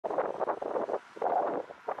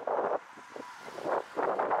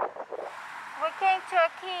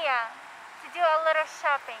Ikea to do a little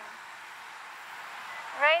shopping.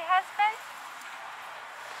 Right, husband?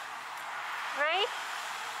 Right?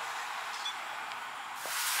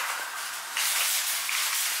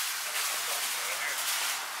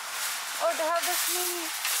 Oh, they have this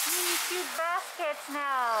mini cute baskets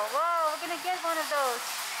now. Wow, we're gonna get one of those.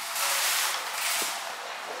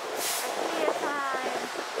 Ikea time.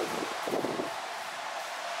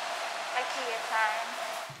 Ikea time.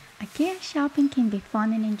 IKEA shopping can be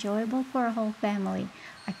fun and enjoyable for a whole family.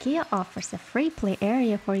 IKEA offers a free play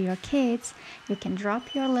area for your kids. You can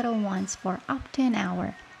drop your little ones for up to an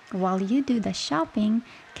hour. While you do the shopping,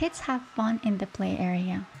 kids have fun in the play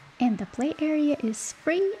area. And the play area is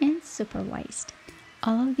free and supervised.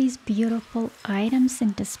 All of these beautiful items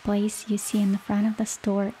and displays you see in the front of the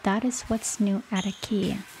store, that is what's new at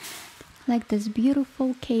IKEA. Like this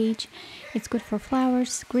beautiful cage, it's good for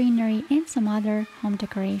flowers, greenery, and some other home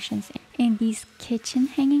decorations. And these kitchen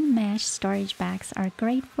hanging mesh storage bags are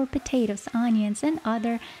great for potatoes, onions, and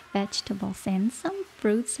other vegetables, and some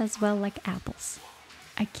fruits as well, like apples.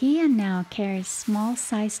 IKEA now carries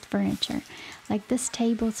small-sized furniture. Like this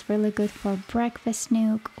table is really good for breakfast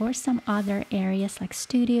nook or some other areas like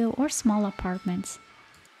studio or small apartments.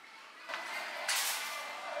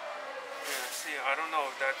 Yeah, see, I don't know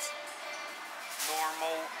if that's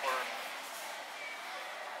normal or...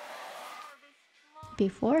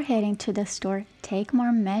 Before heading to the store, take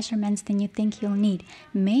more measurements than you think you'll need,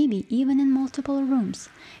 maybe even in multiple rooms.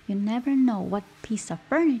 You never know what piece of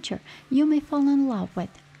furniture you may fall in love with.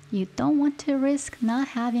 You don't want to risk not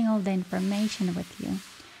having all the information with you.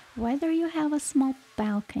 Whether you have a small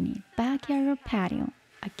balcony, backyard, or patio,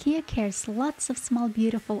 IKEA carries lots of small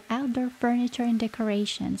beautiful outdoor furniture and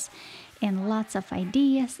decorations, and lots of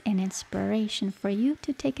ideas and inspiration for you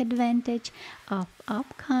to take advantage of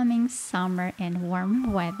upcoming summer and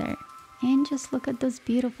warm weather. And just look at those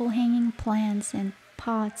beautiful hanging plants and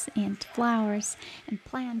pots and flowers and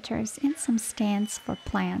planters and some stands for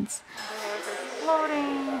plants. There's this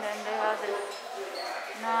floating, then they have this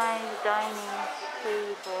nice dining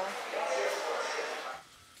table.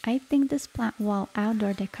 I think this plant wall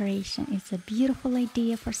outdoor decoration is a beautiful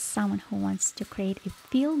idea for someone who wants to create a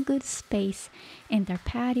feel-good space in their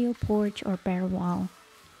patio, porch, or bare wall.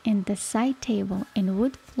 And the side table and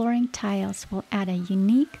wood flooring tiles will add a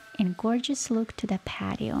unique and gorgeous look to the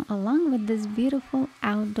patio, along with this beautiful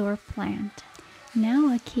outdoor plant. Now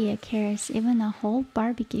IKEA carries even a whole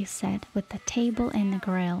barbecue set with the table and the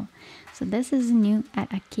grill. So this is new at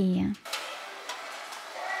IKEA.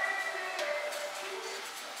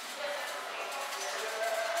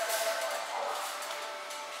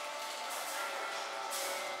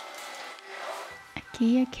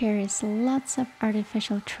 IKEA carries lots of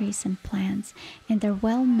artificial trees and plants, and they're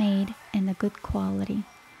well made and a good quality.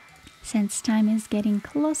 Since time is getting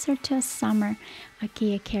closer to summer,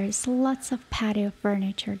 IKEA carries lots of patio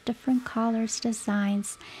furniture, different colors,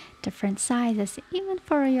 designs, different sizes, even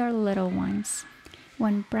for your little ones.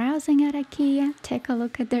 When browsing at IKEA, take a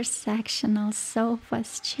look at their sectional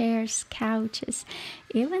sofas, chairs, couches,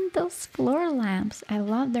 even those floor lamps. I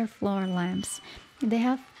love their floor lamps. They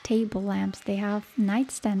have table lamps, they have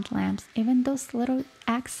nightstand lamps, even those little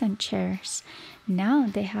accent chairs. Now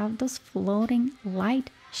they have those floating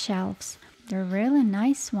light shelves. They're really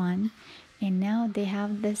nice one. And now they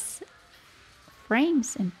have this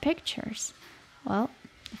frames and pictures. Well,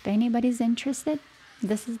 if anybody's interested,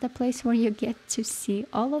 this is the place where you get to see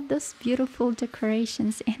all of those beautiful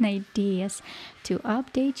decorations and ideas to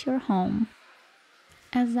update your home.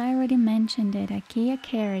 As I already mentioned it, IKEA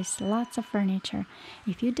carries lots of furniture.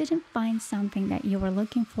 If you didn't find something that you were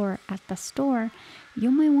looking for at the store,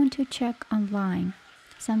 you might want to check online.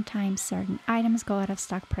 Sometimes certain items go out of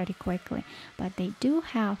stock pretty quickly, but they do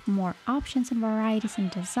have more options and varieties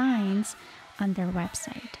and designs on their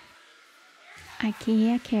website.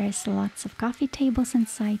 IKEA carries lots of coffee tables and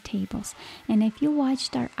side tables, and if you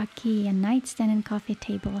watched our IKEA nightstand and coffee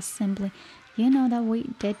table assembly, you know that we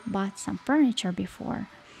did bought some furniture before,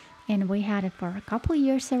 and we had it for a couple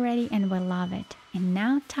years already, and we love it. And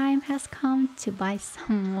now time has come to buy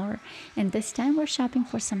some more, and this time we're shopping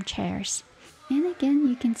for some chairs. And again,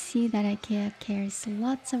 you can see that IKEA carries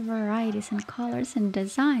lots of varieties and colors and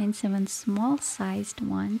designs, even small-sized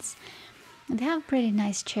ones. They have pretty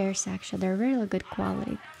nice chairs actually, they're really good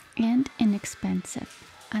quality and inexpensive.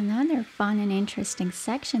 Another fun and interesting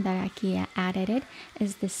section that IKEA added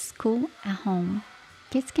is the school at home.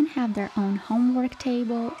 Kids can have their own homework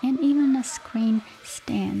table and even a screen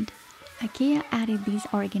stand. IKEA added these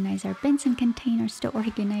organizer bins and containers to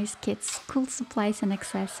organize kids' school supplies and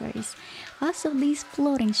accessories. Also these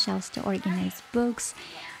floating shelves to organize books,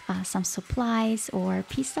 some supplies or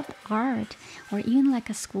piece of art, or even like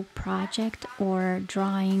a school project or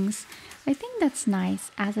drawings. I think that's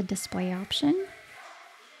nice as a display option.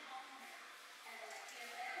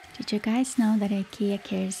 Did you guys know that IKEA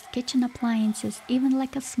carries kitchen appliances, even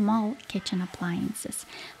like a small kitchen appliances,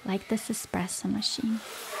 like this espresso machine?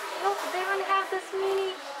 Look, they even have this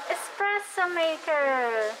mini espresso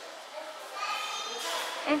maker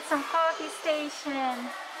and some coffee station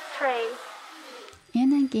tray.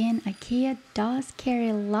 And again, IKEA does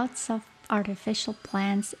carry lots of artificial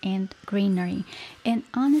plants and greenery, and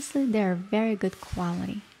honestly, they're very good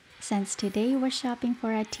quality. Since today we're shopping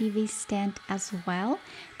for a TV stand as well,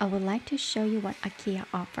 I would like to show you what IKEA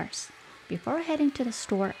offers. Before heading to the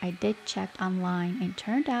store, I did check online and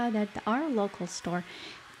turned out that our local store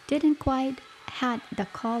didn't quite had the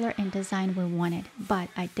color and design we wanted, but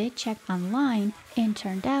I did check online and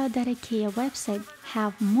turned out that IKEA website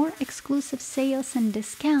have more exclusive sales and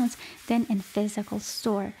discounts than in physical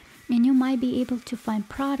store. And you might be able to find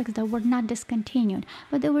products that were not discontinued,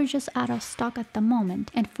 but they were just out of stock at the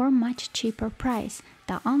moment and for much cheaper price.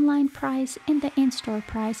 The online price and the in-store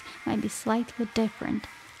price might be slightly different.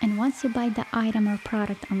 And once you buy the item or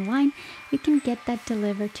product online, you can get that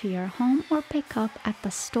delivered to your home or pick up at the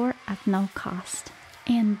store at no cost.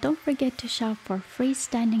 And don't forget to shop for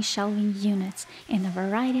freestanding shelving units and a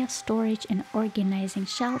variety of storage and organizing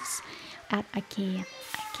shelves at IKEA.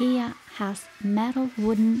 IKEA has metal,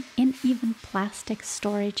 wooden, and even plastic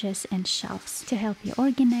storages and shelves to help you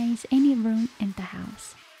organize any room in the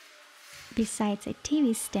house. Besides a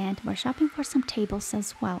TV stand, we're shopping for some tables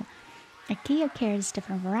as well. IKEA carries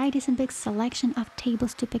different varieties and big selection of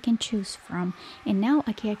tables to pick and choose from. And now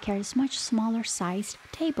IKEA carries much smaller sized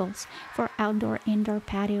tables for outdoor, indoor,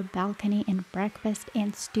 patio, balcony, and breakfast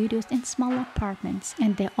and studios and small apartments.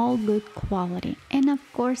 And they're all good quality. And of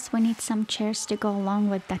course, we need some chairs to go along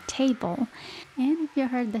with the table. And if you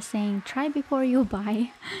heard the saying, try before you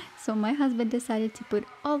buy. So my husband decided to put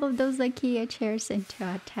all of those IKEA chairs into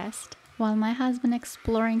a test. While my husband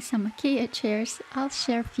exploring some IKEA chairs, I'll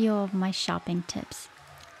share a few of my shopping tips.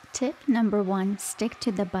 Tip number 1, stick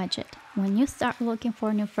to the budget. When you start looking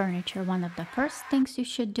for new furniture, one of the first things you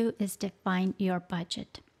should do is define your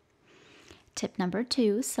budget. Tip number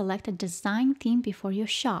 2, select a design theme before you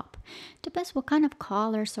shop. Depends what kind of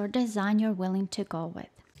colors or design you're willing to go with.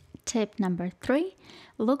 Tip number 3,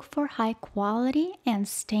 look for high quality and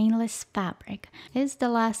stainless fabric. It's the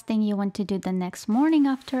last thing you want to do the next morning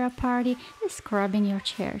after a party is scrubbing your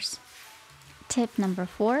chairs. Tip number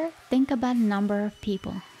 4, think about number of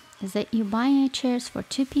people. Is it you buying chairs for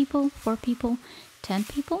 2 people, 4 people, 10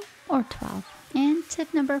 people, or 12? And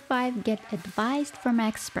tip number 5, get advice from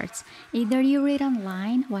experts. Either you read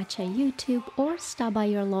online, watch a YouTube, or stop by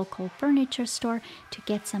your local furniture store to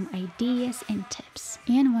get some ideas and tips.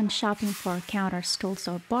 And when shopping for counter stools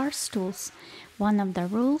or bar stools, one of the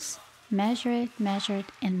rules, measure it,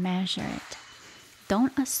 and measure it.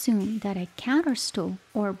 Don't assume that a counter stool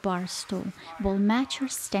or bar stool will match your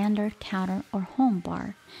standard counter or home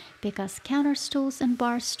bar, because counter stools and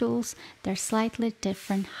bar stools, they're slightly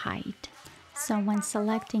different height. So when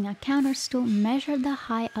selecting a counter stool, measure the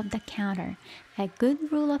height of the counter. A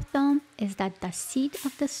good rule of thumb is that the seat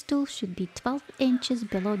of the stool should be 12 inches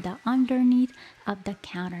below the underneath of the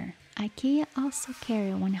counter. IKEA also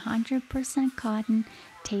carry 100% cotton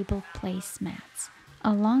table placemats,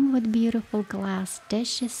 along with beautiful glass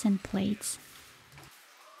dishes and plates.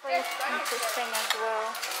 Place interesting as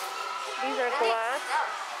well. These are glass.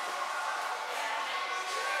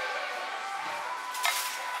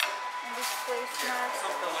 And these placemats.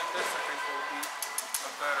 Something like this I think will be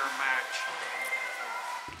a better match.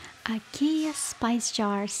 IKEA spice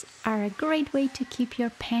jars are a great way to keep your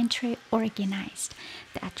pantry organized.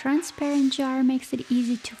 The transparent jar makes it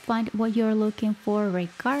easy to find what you're looking for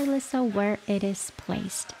regardless of where it is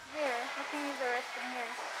placed. Here, I can use the rest in here.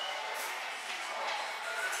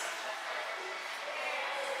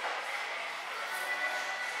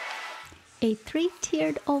 A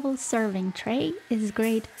 3-tiered oval serving tray is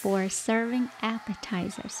great for serving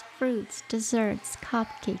appetizers, fruits, desserts,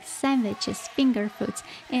 cupcakes, sandwiches, finger foods,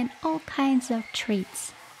 and all kinds of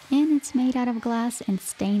treats. And it's made out of glass and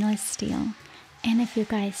stainless steel. And if you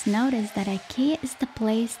guys notice that IKEA is the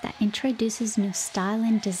place that introduces new style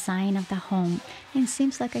and design of the home. And it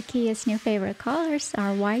seems like IKEA's new favorite colors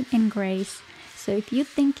are white and grays. So if you're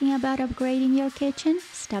thinking about upgrading your kitchen,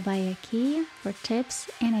 stop by IKEA for tips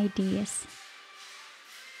and ideas.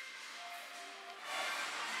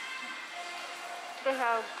 They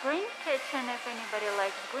have green kitchen if anybody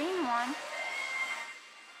likes green ones.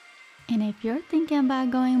 And if you're thinking about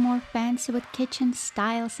going more fancy with kitchen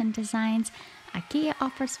styles and designs, IKEA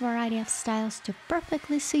offers a variety of styles to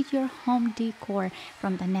perfectly suit your home decor,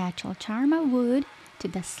 from the natural charm of wood to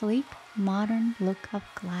the sleek, modern look of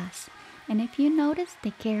glass. And if you notice,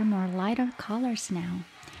 they carry more lighter colors now.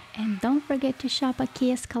 And don't forget to shop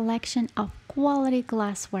IKEA's collection of quality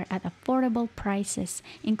glassware at affordable prices,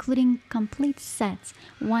 including complete sets,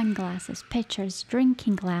 wine glasses, pitchers,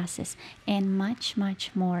 drinking glasses, and much,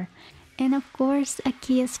 much more. And of course,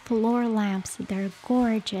 IKEA's floor lamps. They're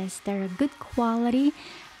gorgeous, they're good quality,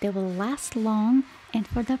 they will last long, and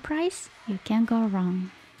for the price, you can't go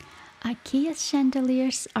wrong. IKEA's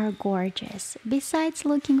chandeliers are gorgeous. Besides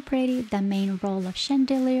looking pretty, the main role of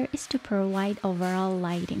chandelier is to provide overall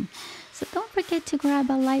lighting. So don't forget to grab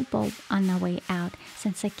a light bulb on the way out,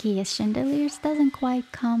 since IKEA's chandeliers doesn't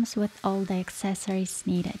quite comes with all the accessories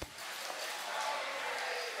needed.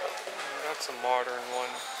 That's a modern one,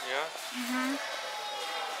 yeah? Mm-hmm.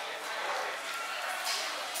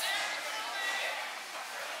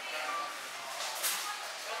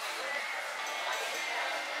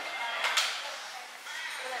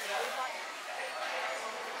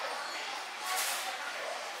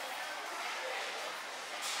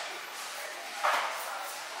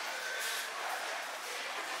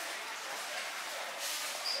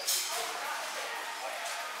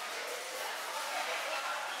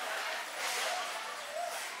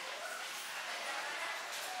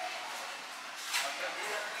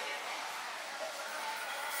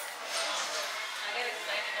 I get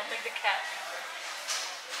excited, I'm like the cat.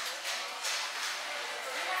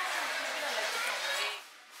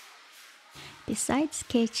 Besides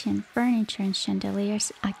kitchen, furniture, and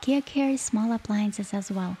chandeliers, IKEA carries small appliances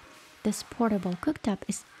as well. This portable cooktop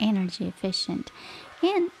is energy efficient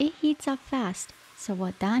and it heats up fast. So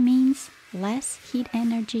what that means, less heat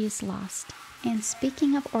energy is lost. And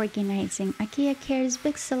speaking of organizing, IKEA carries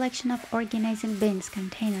big selection of organizing bins,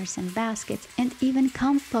 containers, and baskets, and even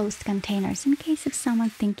compost containers in case of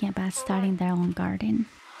someone thinking about starting their own garden.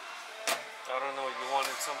 I don't know, you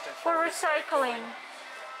wanted something For recycling.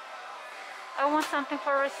 I want something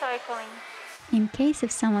for recycling. In case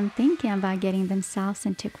of someone thinking about getting themselves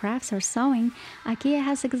into crafts or sewing, IKEA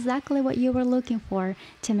has exactly what you were looking for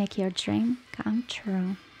to make your dream come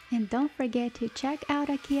true. And don't forget to check out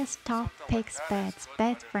IKEA's top picks beds,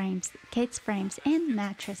 bed frames, kids frames, and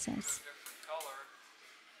mattresses. different color.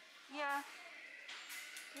 Yeah.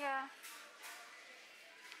 Yeah.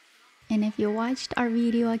 And if you watched our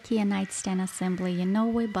video IKEA nightstand assembly, you know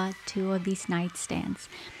we bought 2 of these nightstands.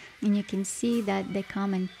 And you can see that they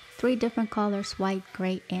come in 3 different colors, white,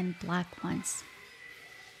 gray, and black ones.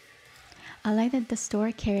 I like that the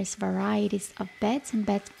store carries varieties of beds and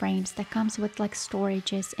bed frames that comes with like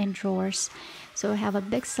storages and drawers. So we have a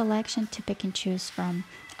big selection to pick and choose from.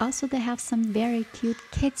 Also, they have some very cute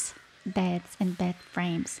kids beds and bed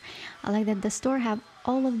frames. I like that the store have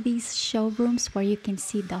all of these showrooms where you can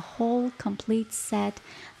see the whole complete set,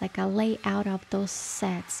 like a layout of those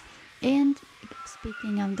sets. And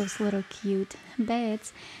speaking of those little cute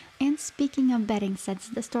beds, and speaking of bedding sets,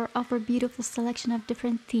 the store offers beautiful selection of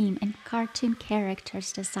different theme and cartoon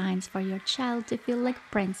characters designs for your child to feel like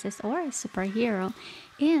princess or a superhero.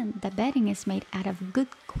 And the bedding is made out of good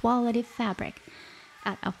quality fabric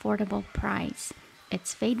at affordable price.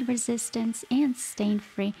 It's fade resistant and stain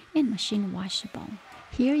free and machine washable.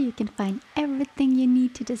 Here you can find everything you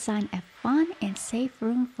need to design a fun and safe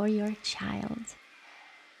room for your child.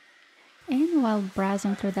 And while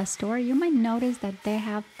browsing through the store, you might notice that they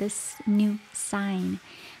have this new sign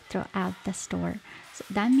throughout the store. So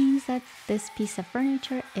that means that this piece of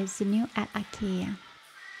furniture is new at IKEA.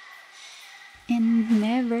 And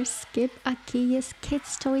never skip IKEA's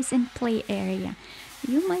kids' toys and play area.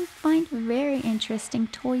 You might find very interesting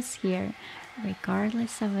toys here,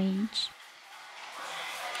 regardless of age.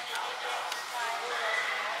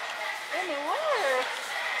 And it works.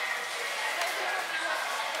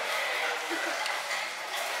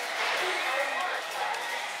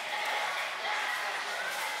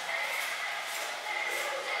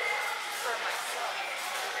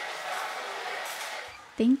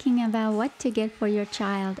 Thinking about what to get for your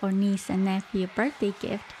child or niece and nephew birthday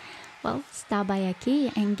gift? Well, stop by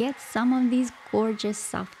IKEA and get some of these gorgeous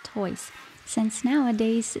soft toys, since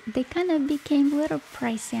nowadays they kind of became a little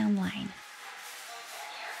pricey online.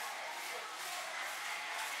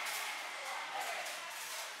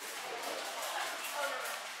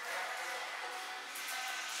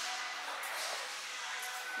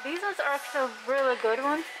 These ones are actually really good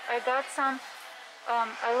ones. I got some.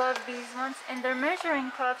 I love these ones, and their measuring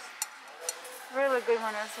cups, really good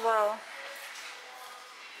one as well.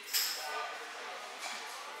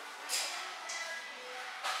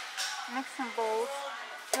 Mixing bowls.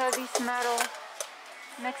 They have these metal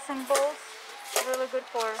mixing bowls. Really good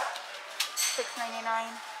for $6.99.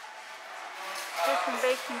 There's some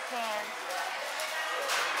baking pans.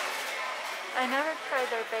 I never tried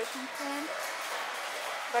their baking pan,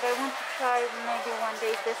 but I want to try maybe one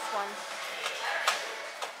day this one.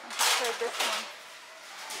 I should try this one.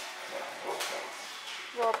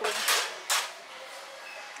 Wobbly.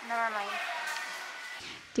 Never mind.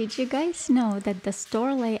 Did you guys know that the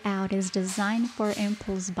store layout is designed for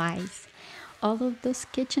impulse buys? All of those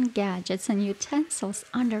kitchen gadgets and utensils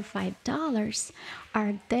under $5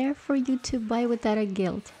 are there for you to buy without a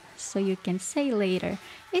guilt. So you can say later,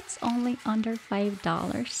 it's only under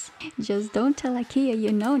 $5. Just don't tell Ikea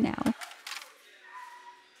you know now.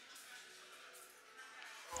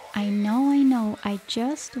 I know, I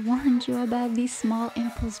just warned you about these small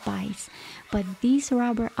impulse buys, but these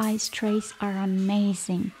rubber ice trays are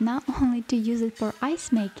amazing, not only to use it for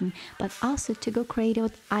ice making, but also to go crazy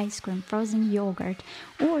with ice cream, frozen yogurt,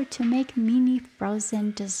 or to make mini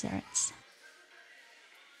frozen desserts.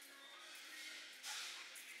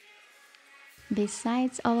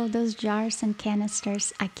 Besides all of those jars and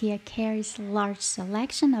canisters, IKEA carries a large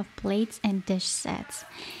selection of plates and dish sets,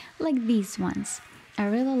 like these ones. I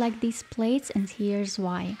really like these plates, and here's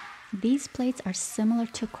why. These plates are similar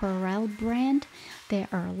to Corelle brand. They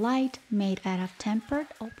are light, made out of tempered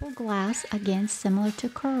opal glass, again similar to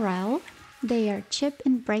Corelle. They are chip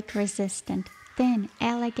and break resistant, thin,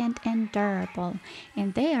 elegant, and durable,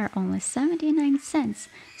 and they are only 79 cents,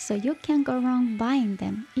 so you can't go wrong buying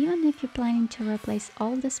them, even if you're planning to replace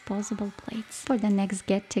all disposable plates for the next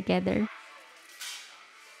get-together.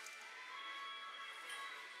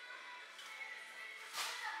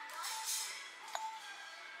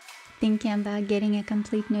 Thinking about getting a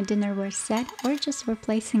complete new dinnerware set or just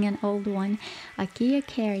replacing an old one, IKEA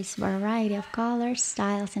carries a variety of colors,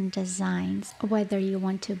 styles, and designs. Whether you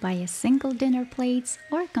want to buy a single dinner plates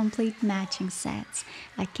or complete matching sets,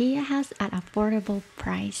 IKEA has at affordable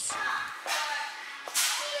price.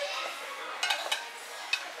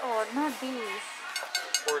 Oh, not these.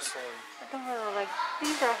 Porcelain. I don't really like.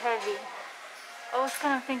 These are heavy. I was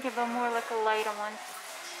kind of thinking about more like a lighter one.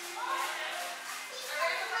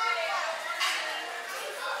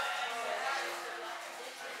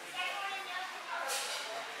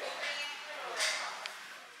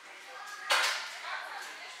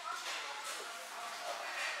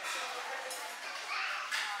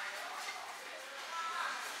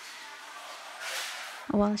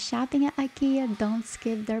 While shopping at IKEA, don't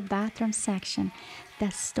skip their bathroom section.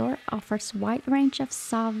 The store offers wide range of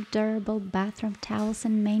soft, durable bathroom towels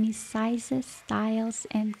in many sizes, styles,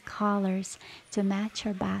 and colors to match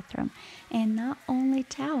your bathroom. And not only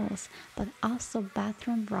towels, but also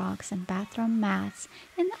bathroom rugs and bathroom mats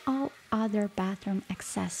and all other bathroom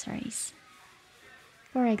accessories.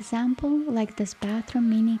 For example, like this bathroom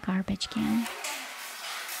mini garbage can.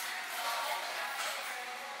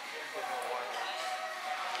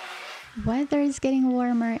 Weather is getting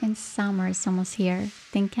warmer and summer is almost here.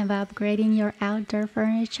 Thinking about upgrading your outdoor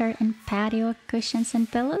furniture and patio cushions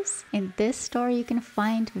and pillows? In this store you can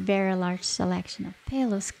find a very large selection of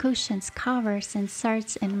pillows, cushions, covers,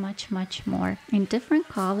 inserts, and much more in different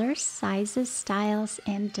colors, sizes, styles,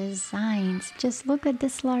 and designs. Just look at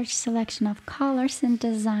this large selection of colors and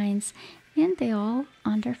designs, and they all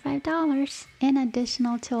under $5. In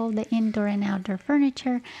addition to all the indoor and outdoor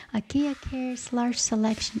furniture, IKEA carries large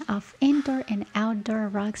selection of indoor and outdoor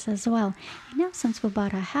rugs as well. And now since we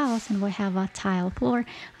bought a house and we have a tile floor,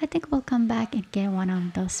 I think we'll come back and get one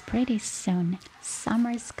of those pretty soon.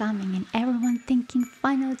 Summer is coming and everyone thinking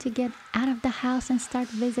finally to get out of the house and start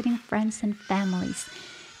visiting friends and families.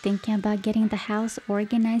 Thinking about getting the house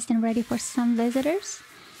organized and ready for some visitors?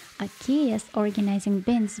 IKEA's organizing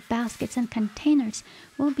bins, baskets, and containers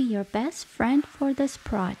will be your best friend for this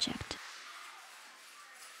project.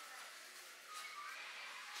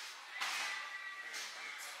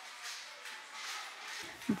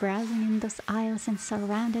 Browsing in those aisles and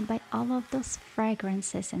surrounded by all of those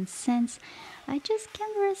fragrances and scents, I just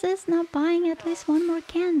can't resist not buying at least one more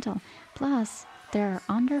candle. Plus, they're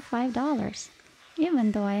under $5.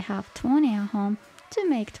 Even though I have 20 at home, to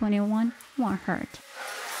make 21 won't hurt.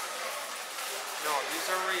 No, these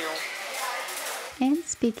are real. And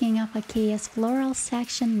speaking of IKEA's floral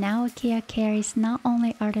section, now IKEA carries not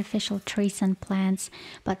only artificial trees and plants,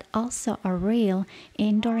 but also a real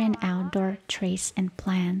indoor and outdoor trees and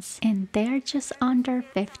plants. And they're just under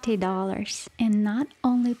 $50. And not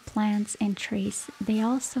only plants and trees, they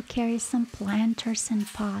also carry some planters and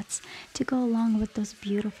pots to go along with those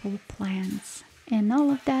beautiful plants. And all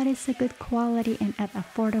of that is a good quality and at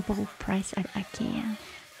affordable price at IKEA.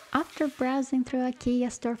 After after browsing through a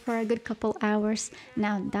Ikea store for a good couple hours,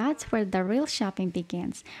 now that's where the real shopping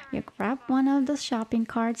begins. You grab one of those shopping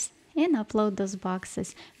carts and upload those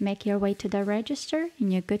boxes. Make your way to the register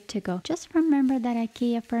and you're good to go. Just remember that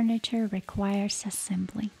IKEA furniture requires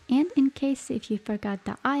assembly. And in case if you forgot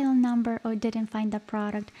the aisle number or didn't find the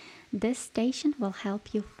product, this station will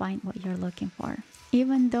help you find what you're looking for.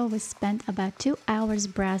 Even though we spent about 2 hours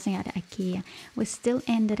browsing at IKEA, we still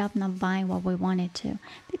ended up not buying what we wanted to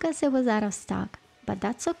because it was out of stock. But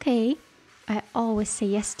that's okay. I always say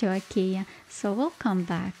yes to IKEA, so we'll come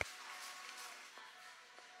back.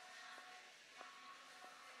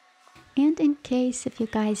 And in case if you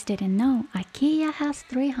guys didn't know, IKEA has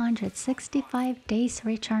 365 days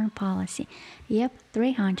return policy. Yep,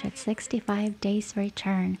 365 days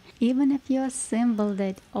return. Even if you assembled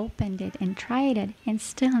it, opened it, and tried it, and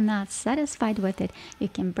still not satisfied with it, you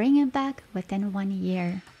can bring it back within 1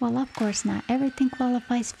 year. Well, of course, not everything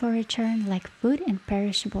qualifies for return, like food and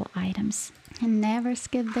perishable items. And never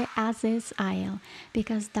skip the as-is aisle,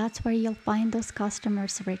 because that's where you'll find those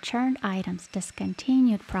customers' returned items,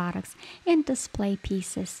 discontinued products, and display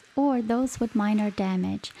pieces, or those with minor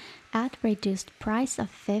damage, at reduced price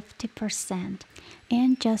of 50%.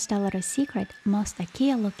 And just a little secret, most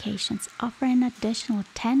IKEA locations offer an additional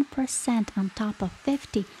 10% on top of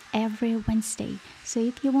 50 every Wednesday. So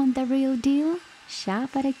if you want the real deal,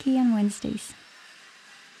 shop at IKEA on Wednesdays.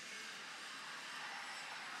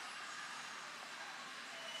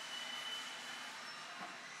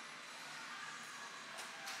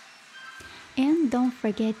 And don't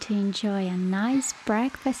forget to enjoy a nice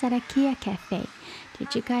breakfast at IKEA Cafe.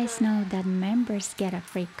 Did you guys know that members get a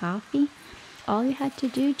free coffee? All you had to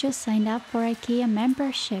do just sign up for IKEA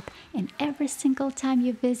membership, and every single time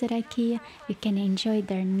you visit IKEA, you can enjoy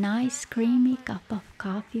their nice creamy cup of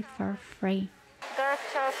coffee for free. Dark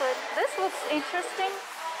chocolate. This looks interesting.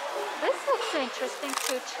 This looks interesting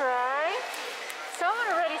to try. Someone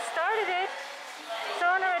already started it.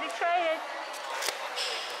 Someone already tried it.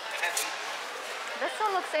 This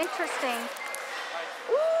one looks interesting.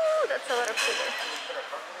 Ooh, that's a lot of sugar.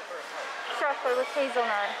 Chocolate with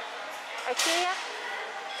hazelnut. IKEA?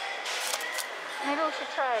 Maybe we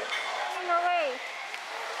should try it. Oh, no way.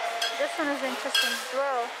 This one is interesting as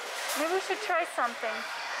well. Maybe we should try something.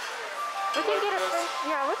 We can get a free,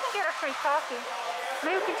 yeah, we can get a free coffee.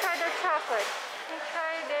 Maybe we can try their chocolate. We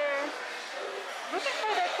can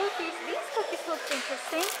try their cookies. These cookies look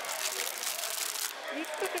interesting.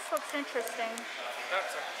 These cookies looks interesting.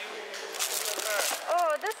 That's a cute.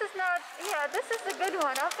 Oh, this is not. Yeah, this is a good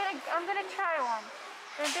one. I'm gonna try one.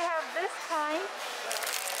 Then they have this kind.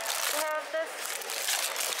 They have this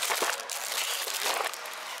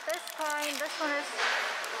kind. This one is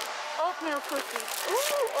oatmeal cookies.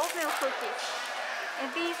 Ooh, oatmeal cookies. And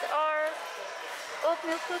these are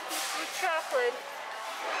oatmeal cookies with chocolate.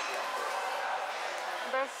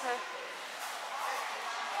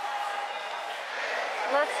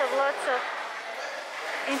 Lots of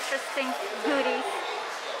interesting goodies.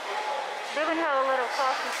 They even have a little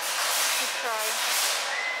coffee to try.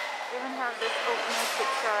 They even have this oatmeal to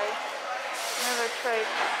try. Never tried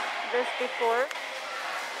this before.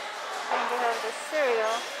 And they have this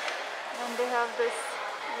cereal. And they have this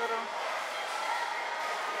little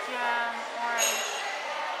jam orange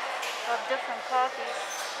of different coffees.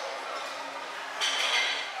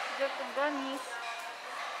 Different gummies.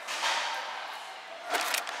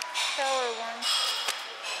 Sour ones.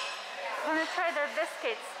 I'm gonna try their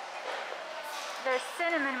biscuits. They're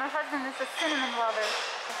cinnamon. My husband is a cinnamon lover.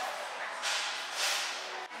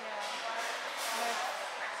 Yeah.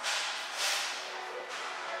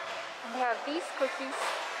 And they have these cookies,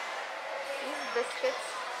 these biscuits.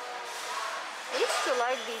 I used to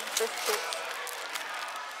like these biscuits.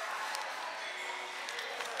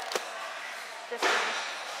 Different.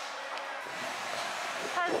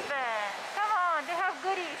 Husband, come on, they have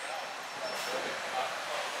goodies.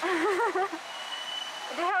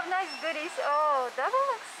 They have nice goodies. Oh, that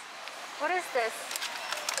looks. What is this?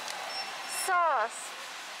 Sauce.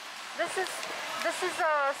 This is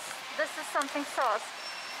something sauce.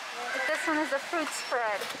 This one is a fruit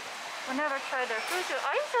spread. We never tried their fruit.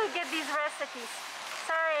 I usually get these recipes.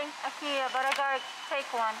 Sorry, IKEA, but I gotta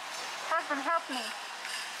take one. Husband, help me.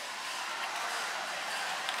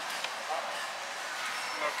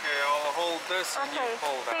 Okay, I'll hold this and Okay, you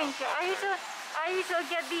hold that. thank you. I usually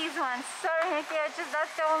get these ones. Sorry, IKEA,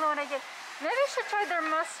 that's the only one I get. Maybe I should try their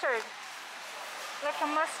mustard. Like a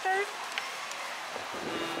mustard.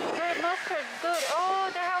 Good mustard, good. Oh,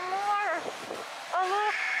 they have more. Oh,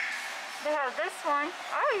 look. They have this one.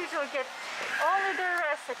 I usually get only their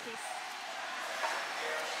recipes.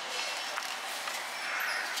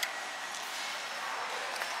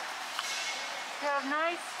 They have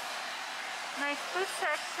nice food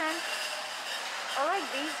section. I like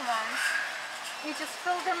these ones. You just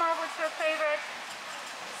fill them up with your favorite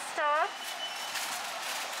stuff.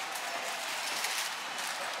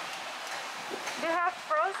 They have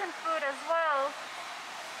frozen food as well.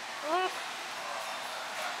 Look.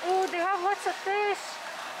 Ooh, they have lots of fish.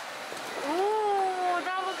 Ooh,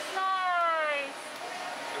 that looks nice.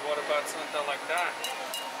 And what about something like that?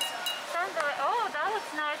 Oh, that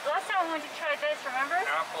looks nice. Last time I wanted to try this, remember?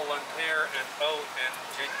 Apple and pear and oat and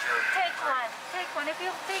ginger. Take one. Take one. If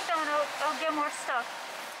you take that one, I'll get more stuff.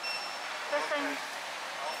 Okay.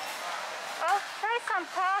 I'll try some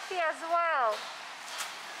coffee as well.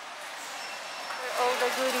 Where all the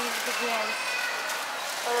goodies begins.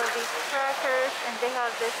 All of these crackers, and they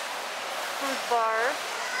have this food bar.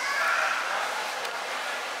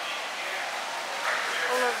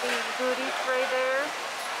 All of these goodies right there.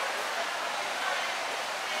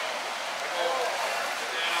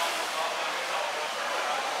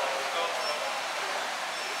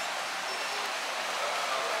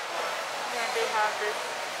 Then they have this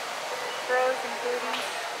frozen goodies.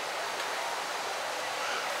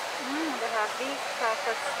 They have these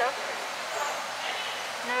chocolate stuff.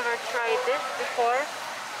 Never tried this before.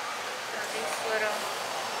 These little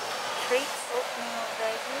treats, oatmeal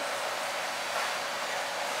veggies.